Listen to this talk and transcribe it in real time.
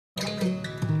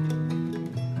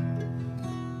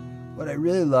What I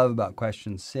really love about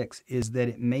question 6 is that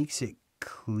it makes it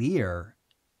clear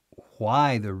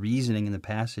why the reasoning in the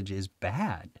passage is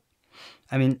bad.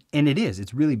 I mean, and it is.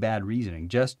 It's really bad reasoning.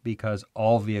 Just because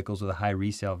all vehicles with a high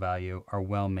resale value are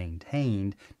well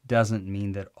maintained doesn't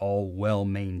mean that all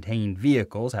well-maintained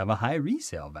vehicles have a high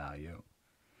resale value.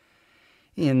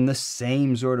 In the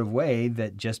same sort of way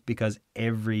that just because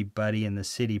everybody in the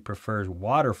city prefers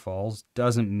waterfalls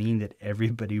doesn't mean that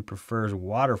everybody who prefers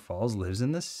waterfalls lives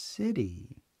in the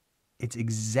city. It's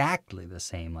exactly the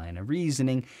same line of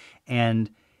reasoning,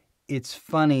 and it's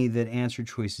funny that answer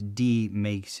choice D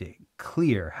makes it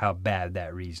clear how bad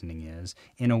that reasoning is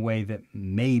in a way that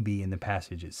maybe in the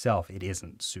passage itself it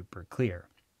isn't super clear.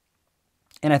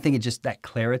 And I think it just, that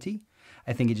clarity,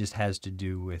 I think it just has to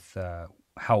do with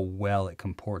how well it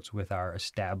comports with our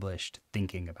established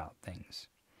thinking about things.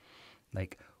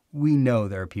 Like, we know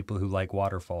there are people who like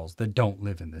waterfalls that don't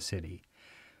live in the city.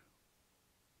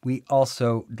 We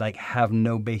also have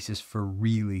no basis for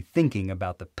really thinking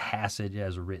about the passage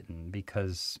as written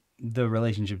because the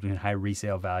relationship between high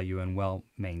resale value and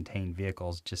well-maintained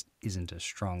vehicles just isn't as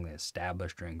strongly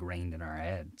established or ingrained in our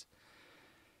heads.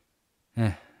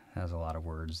 That's a lot of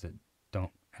words that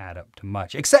don't add up to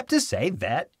much, except to say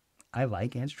that I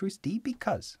like answer choice D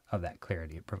because of that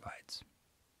clarity it provides.